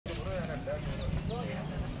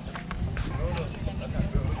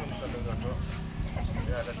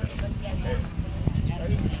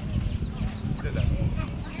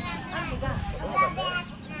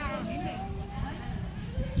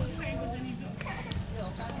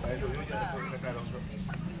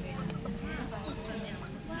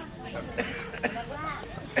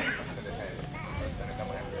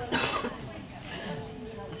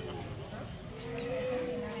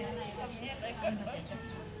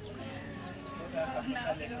Hey,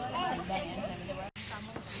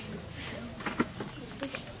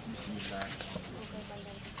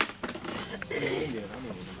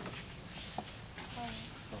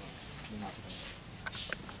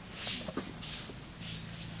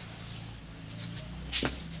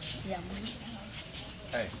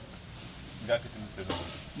 got it in the city.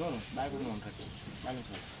 No, back with no one.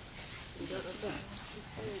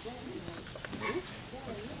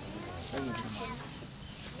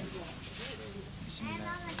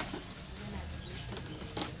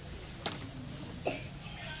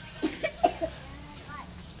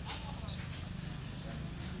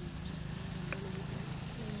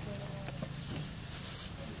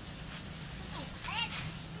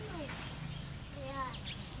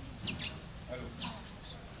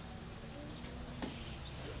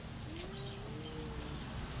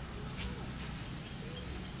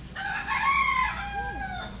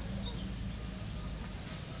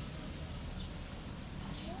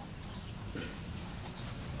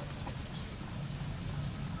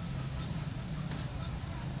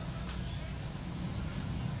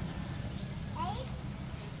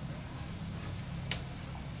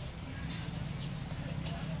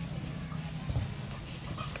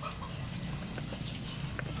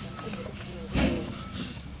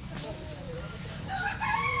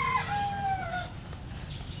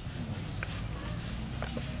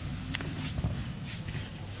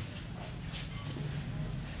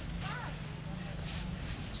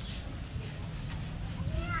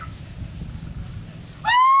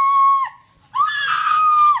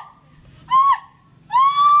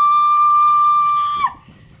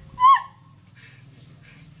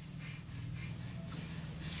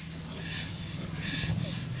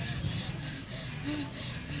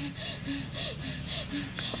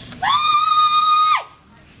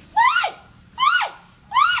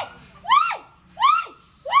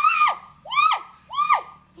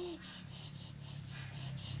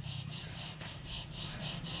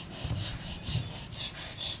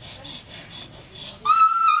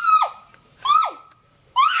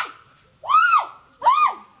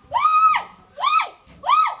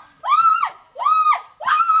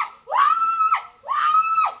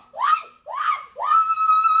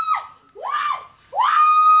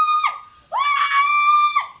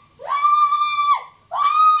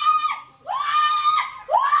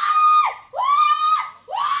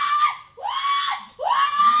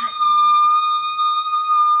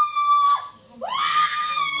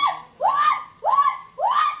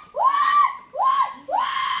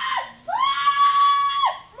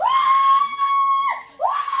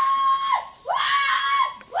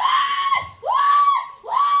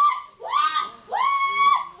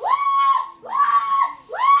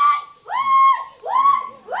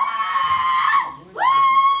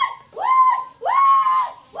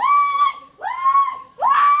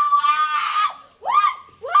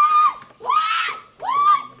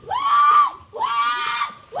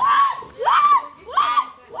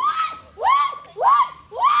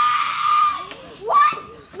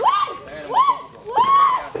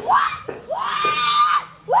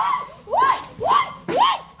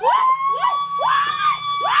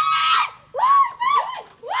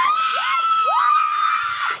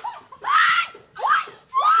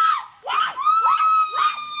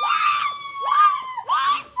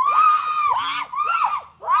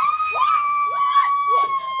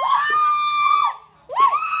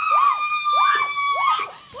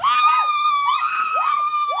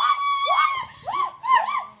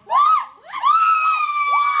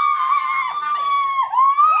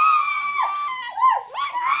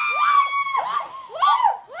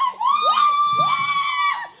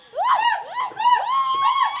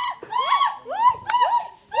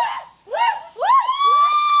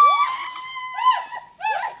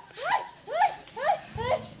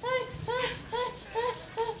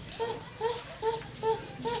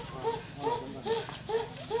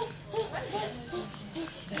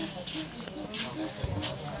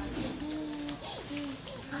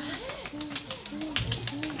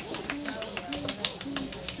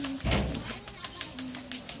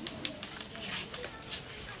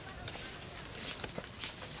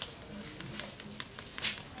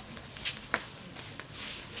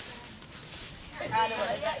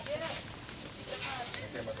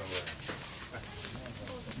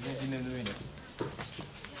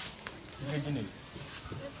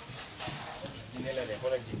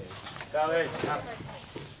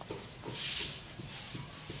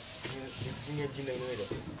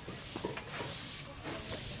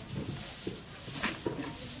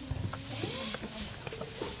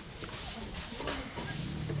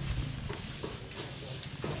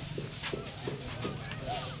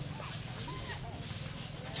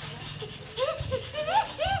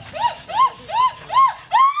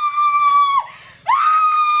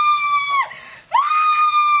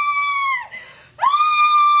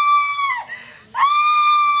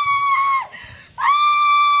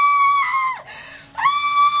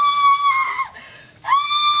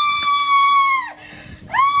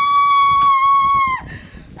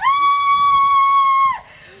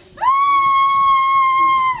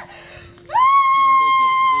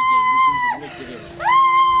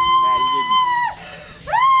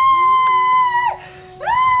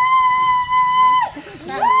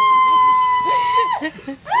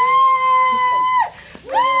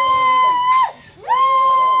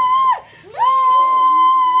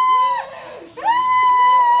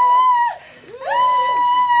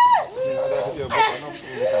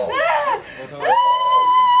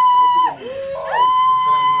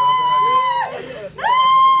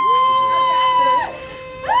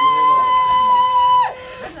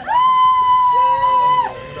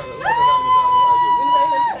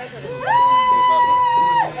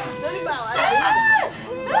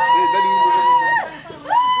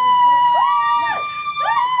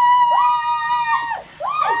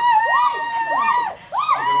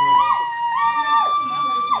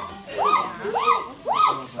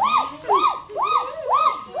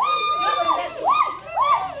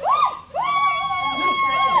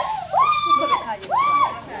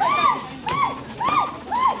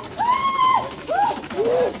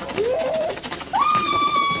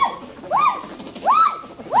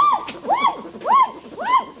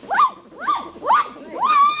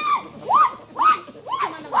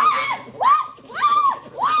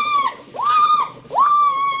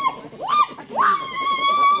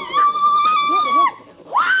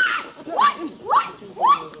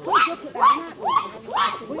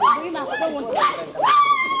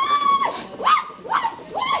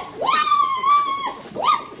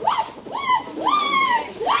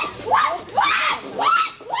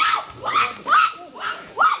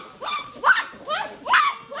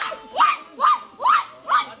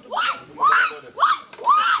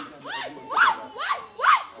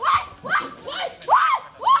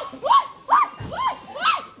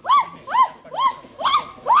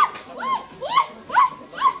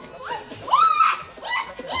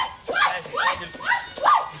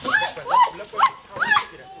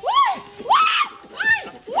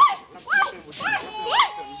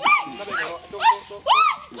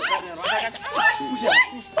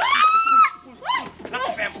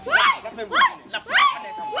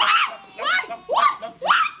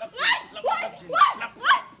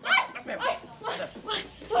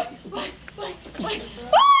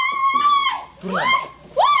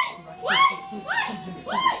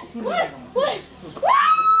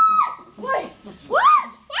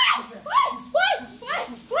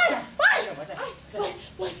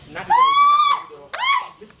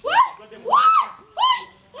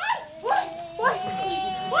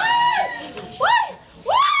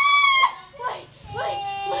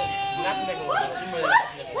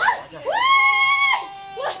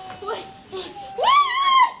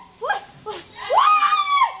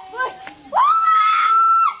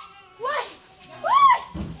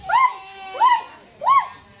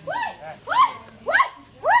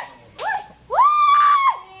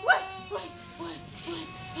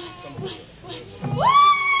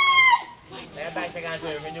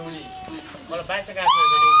 bàyyi sa gaz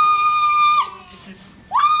nga ñëw.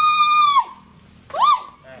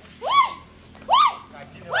 Ka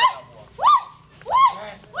jinne wala nga buwa.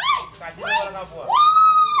 Ka jinne wala nga buwa.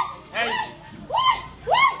 Hey.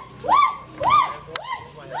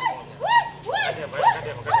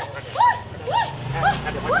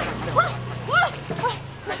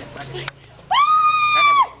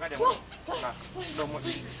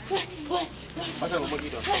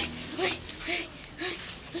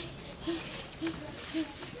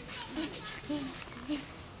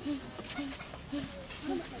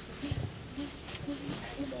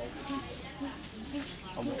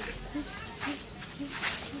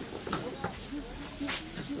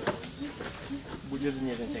 Bu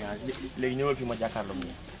jëlee seen séquence léegi ñëwal fii ma jàkkaarloo mu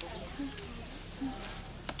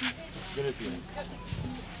jëlee fii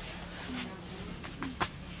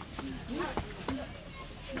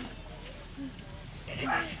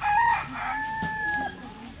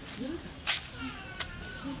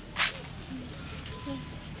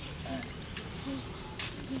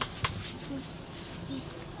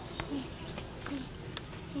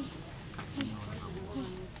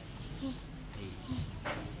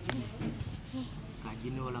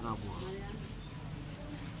jinne wala nga buwa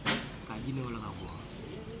ka jinne wala nga buwa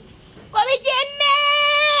komi jinne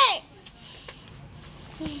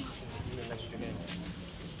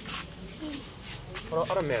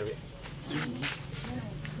ora mer bi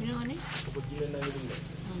ñoni ko jinne na ngi dum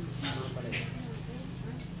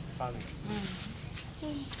fam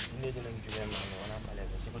ne dina ngi jume ma wana bale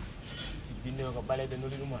ko si jinne ko bale de no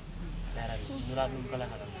li dum dara ni ra num kala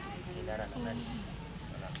xaram dara na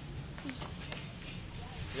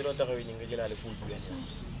ñu doon taxaw ni nga jëlaale ful bu benn yoon.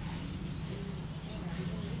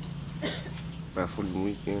 Ba ful bu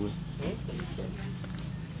muy kenn.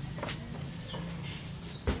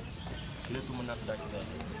 Lépp mën naa daal ci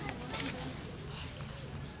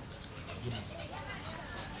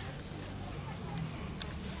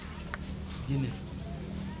jinne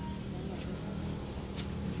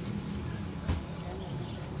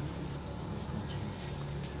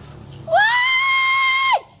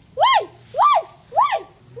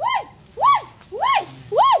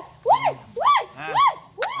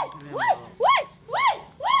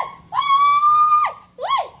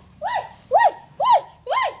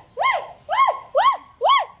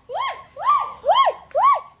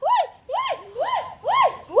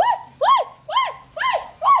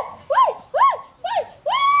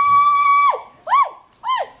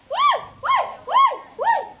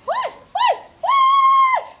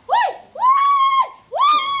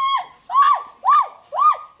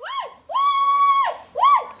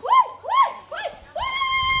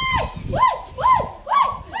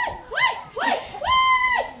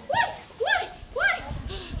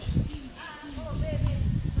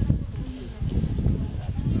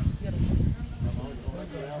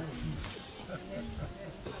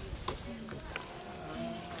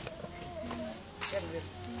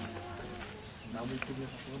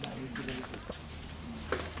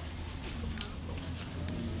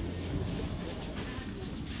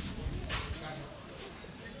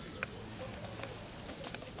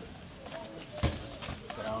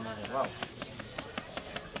wow.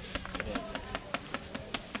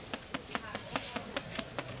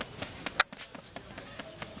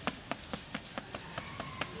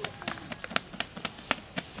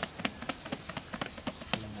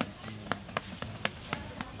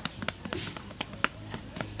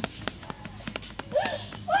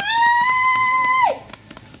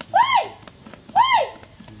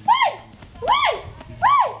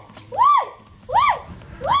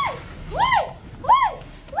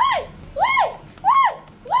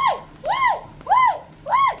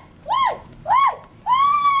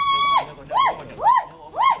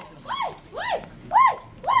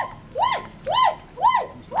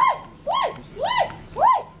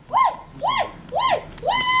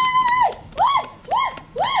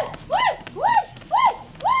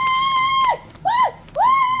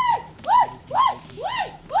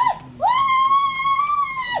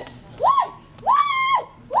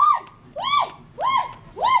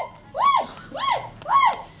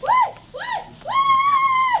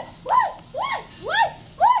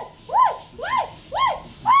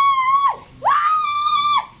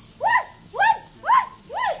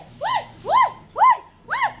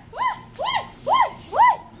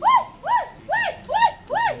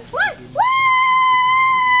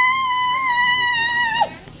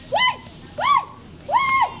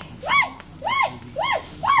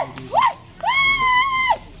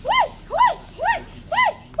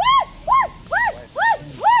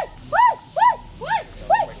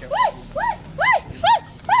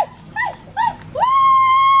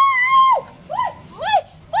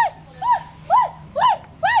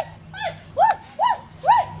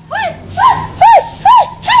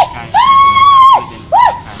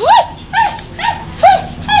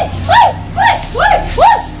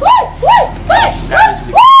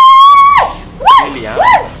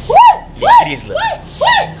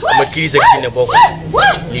 crise ak jinne bokk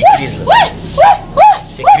lii crise la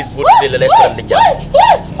te crise boo tuddee la lay faral di jàpp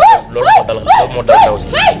loolu moo dal ndaw si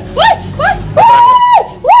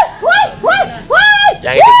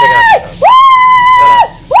yaa ngi def séquence voilà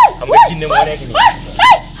xam nga jinne moo nekk nii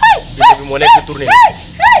jinne bi moo nekk ci tournée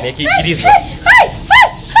mais kii crise la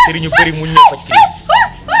sëriñ yu bëri mun ñoo faj crise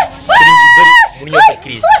sëriñ su bëri mun ñoo faj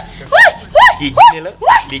crise kii jinne la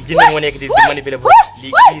lii jinne moo nekk di manipuler boobu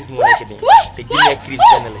lii crise moo nekk nii te jinne ak crise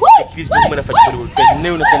benn la te crise bi mën a faj bëriwul te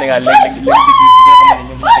néew na Sénégal léegi nga xam ne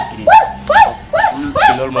ñoom ñu faj crise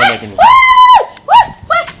te loolu moo nekk nii.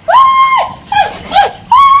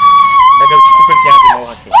 dagal ci coupé séance bi ma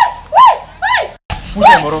wax ak kii.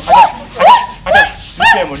 poussé ma roon atal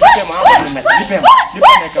lippee ma encore lu métti lippee ma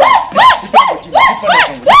nekk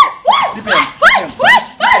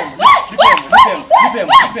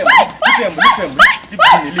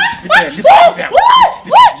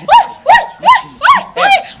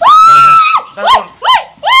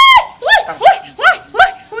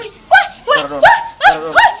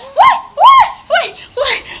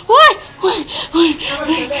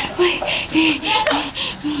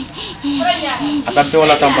Tante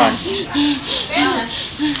wala tampaan?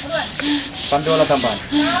 Tante wala tampaan?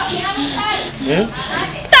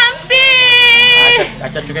 Tampi.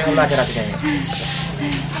 Acha juga yang belajar hati kayaknya.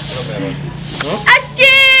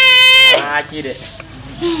 Aki. Aci deh.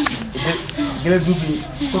 Gila dubi.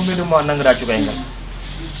 Kau minum mana nggak juga yang?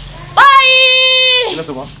 Oi. Gila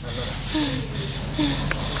tuh mau?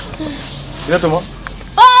 Gila tuh mau?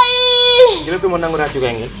 Oi. Gila tuh mau nggak juga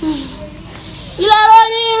yang? Gila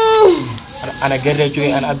roning. Anak gede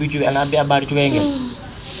juga, anak abi abar juga yang?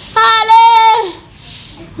 Hale.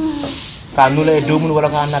 Kan nulai domun wala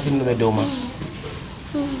kan anak nulai doma.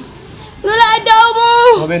 Nulai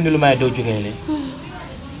domu. Kau ben dulu main do juga yang?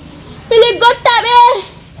 Pilih gota be.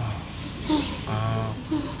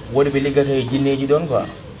 Wodi be liggate jinne ji don quoi.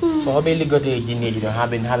 So hobe liggate jinne ji don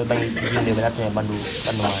haben bangi jinne be natne bandu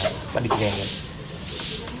ma bandi ko ngel.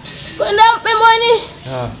 Ko ndam be moni.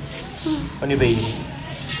 Oni be ni.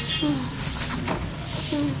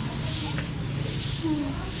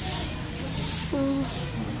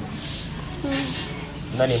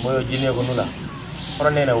 Nani moyo jinne ko nula. Ora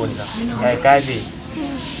nena woni sa. Ay kay bi.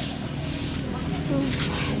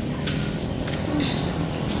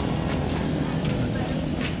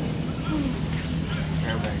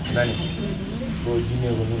 Nani bo jinne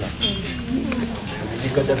ko nula.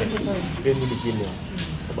 Dikka dabe be ni jinne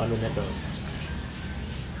ko balu neto.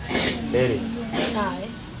 Leri.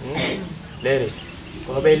 Leri.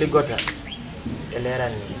 Ko be li gota.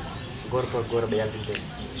 Eleran ni. Gor ko gor be yaldinte.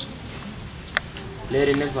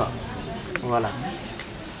 Leri ne ko. Voilà.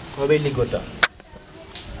 Ko be li gota.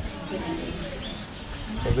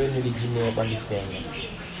 Ko be ni jinne bandi tenga.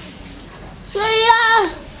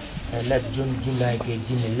 Saya. Lep jon jinne ke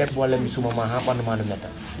jinne lep wala mi suma ma ha pan ma do neta.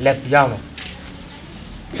 Lep yawno.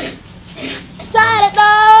 Sare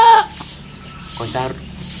do. Ko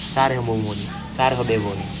sare mo woni. Sare ko be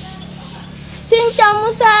woni. Sinca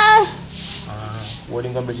Musa. Wodi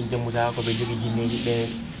ngombe sin Musa ko be jogi jinne ji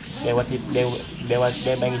be wati be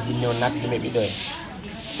bangi jinne on nat be bido e.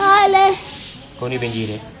 Hale. Ko ni be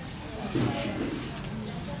jire.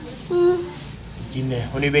 Jinne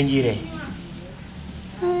honi be jire.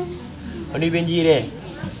 Honi be jire.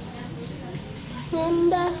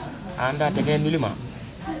 Nenda. Anda tegen nulima.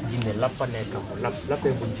 Jinne lapane kam lappe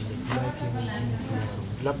bon jinne.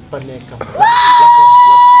 Lapane kam.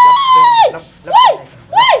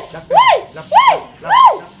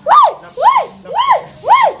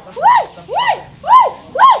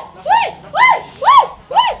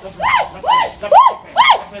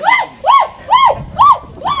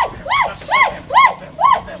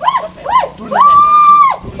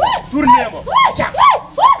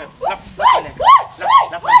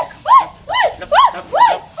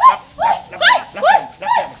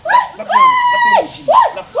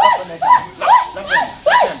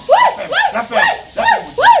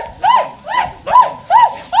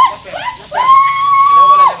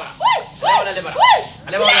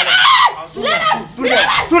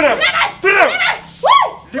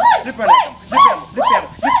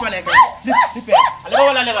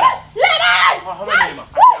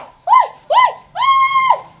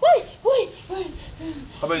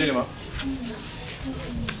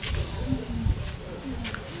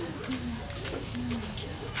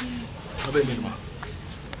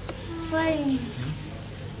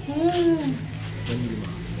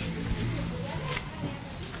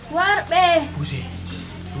 Pousse.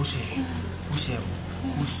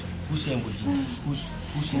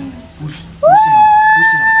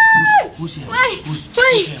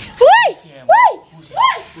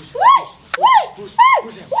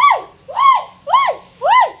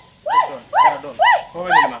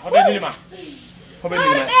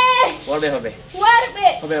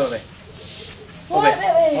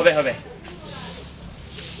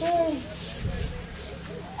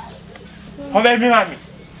 Hobe mi mami.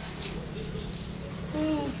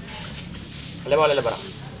 Leba leba.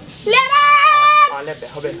 Leba. Lebe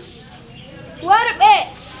hobe. Warbe.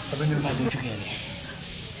 Hobe mi mami jukene.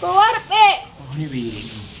 Ko warbe. Ni wiri.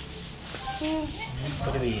 Ko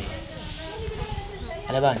wiri.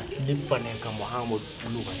 Leba lippane kam Muhammad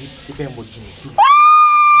luga di pembo jini.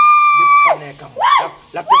 Lippane kam.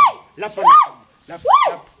 Lapane kam.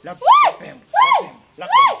 Lap pem.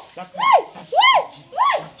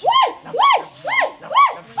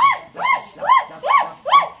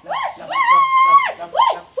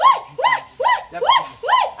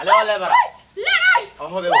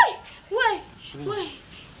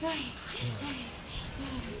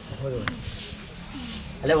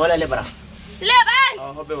 Wala lebara.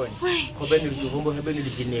 Leban. Hobe woni. Hobe ni du hombo hobe ni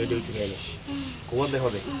jinne do tugele. Ko wobe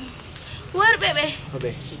hobe. Warbe be.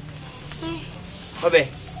 Hobe. Hobe.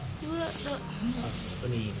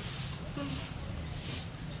 Oni.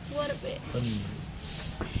 Warbe. Oni.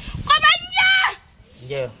 Kobanja.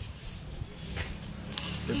 Njeo.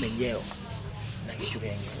 Bebe njeo. Na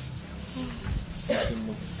kichugenge.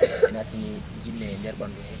 Natini jinne nder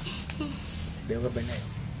bandu he. Be ko benay.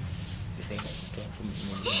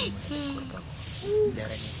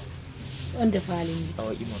 On defali ni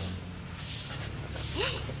awa imoro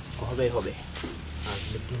ko hobe hobe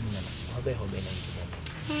lebbi ni nana hobe hobe nan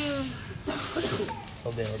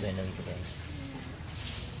hobe nan hobe nan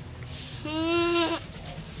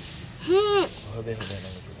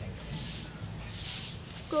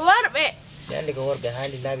Ko warbe. yandi ko worbe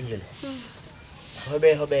handi labi jole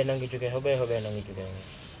hobe nan juke hobe nan juke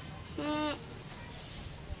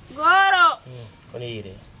Goro. Koni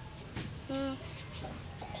yire.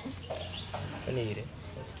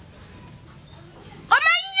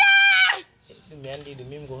 Komanja. Mi andi dum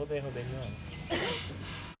mim go hobe non.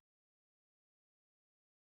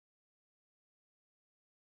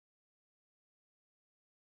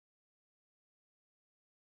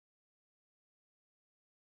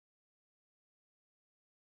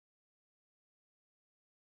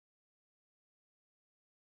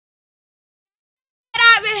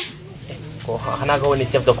 Ko hana ko woni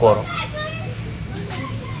chef de corps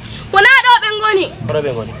Wona do be ngoni. robe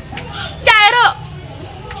ngoni Jairo.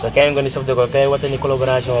 to kay ngoni chef de corps kay watani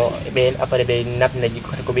collaboration be après be natna jikko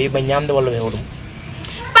ko be ba nyamde wala be hodum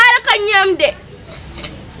Bala kan nyamde.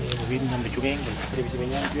 be nyamde juge ngel be be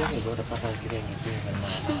nyamde juge do da pata juge ngel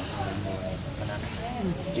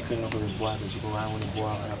jikko no ko be bois be jikko wa woni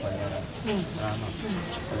bois wala pa nyama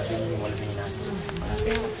wala be ni wala be nan wala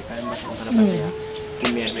be kay ma ko kala ba ya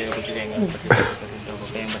kimia be ko juge ngel ko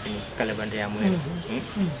kay matini kala bande ya moy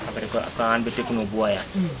après ko an be tekno bois ya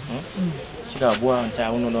sika bois on sa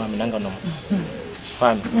wono no mi nanga no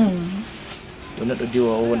fami to neddo diwo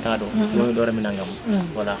o wonta do so do rami nangam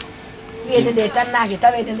voilà wede de tan naaki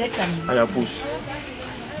tawede de tan aya pus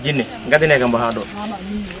jinne ngadene gam ha do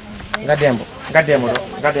ngadembo do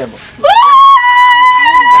ngadembo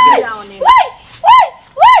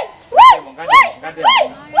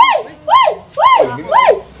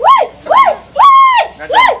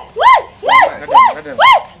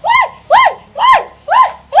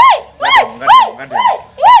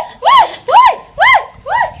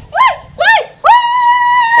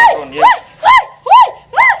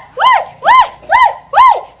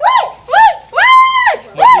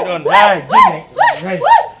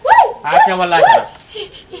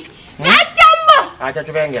acha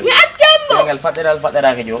cubengel cubengel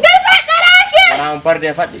fatera ke jo manam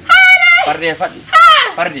parde fatti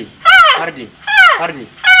pardi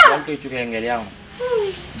wal to cubengel yam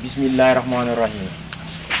bismillahirrahmanirrahim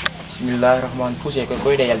puse ko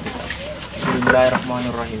koyde yalti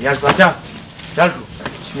bismillahirrahmanirrahim yalto acha yalto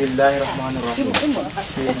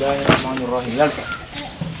bismillahirrahmanirrahim yalto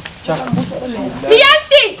cha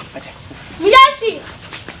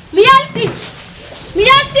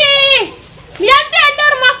Miyalti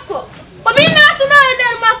ender makko. Ko binna tuno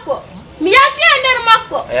ender makko. Miyalti ender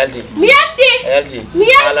makko. Miyalti.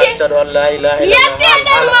 Ala ashhadu an la ilaha illallah. Miyalti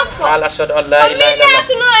ender makko. Ala ashhadu an la ilaha illallah.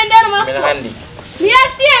 Tuno ender makko. Min handi.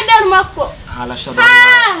 Miyalti ender makko. Ala ashhadu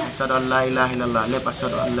an la ilaha illallah. Lep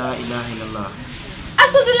ashhadu an la ilaha illallah.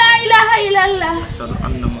 Ashhadu la ilaha illallah. Ashhadu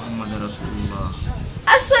anna muhammadar rasulullah.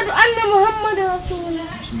 Ashhadu anna muhammadar rasulullah.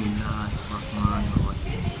 Bismillahirrahmanirrahim.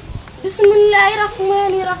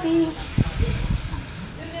 Bismillahirrahmanirrahim.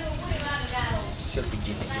 Sir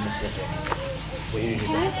jinne seete bo indi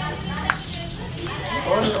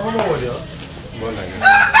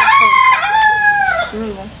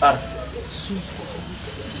ar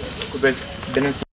ku bes benen